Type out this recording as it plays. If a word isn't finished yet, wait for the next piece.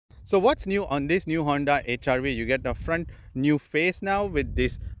So what's new on this new Honda HR-V? You get a front new face now with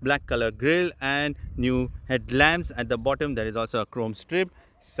this black color grille and new headlamps at the bottom. There is also a chrome strip,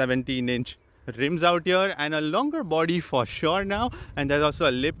 17-inch rims out here and a longer body for sure now. And there's also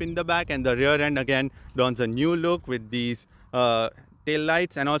a lip in the back, and the rear end again dons a new look with these tail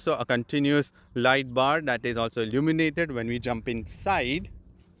lights and also a continuous light bar that is also illuminated when we jump inside.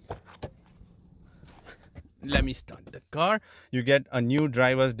 Let me start the car. You get a new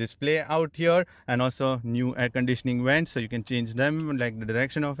driver's display out here and also new air conditioning vents, so you can change them like the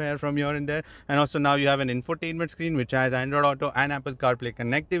direction of air from here and there. And also now you have an infotainment screen which has Android Auto and Apple CarPlay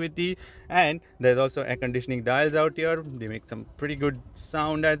connectivity, and there's also air conditioning dials out here. They make some pretty good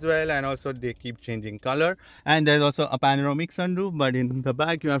sound as well, and also they keep changing color. And there's also a panoramic sunroof, but in the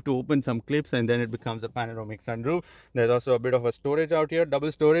back you have to open some clips and then it becomes a panoramic sunroof. There's also a bit of a storage out here,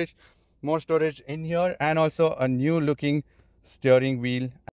 double storage, more storage in here, and also a new looking steering wheel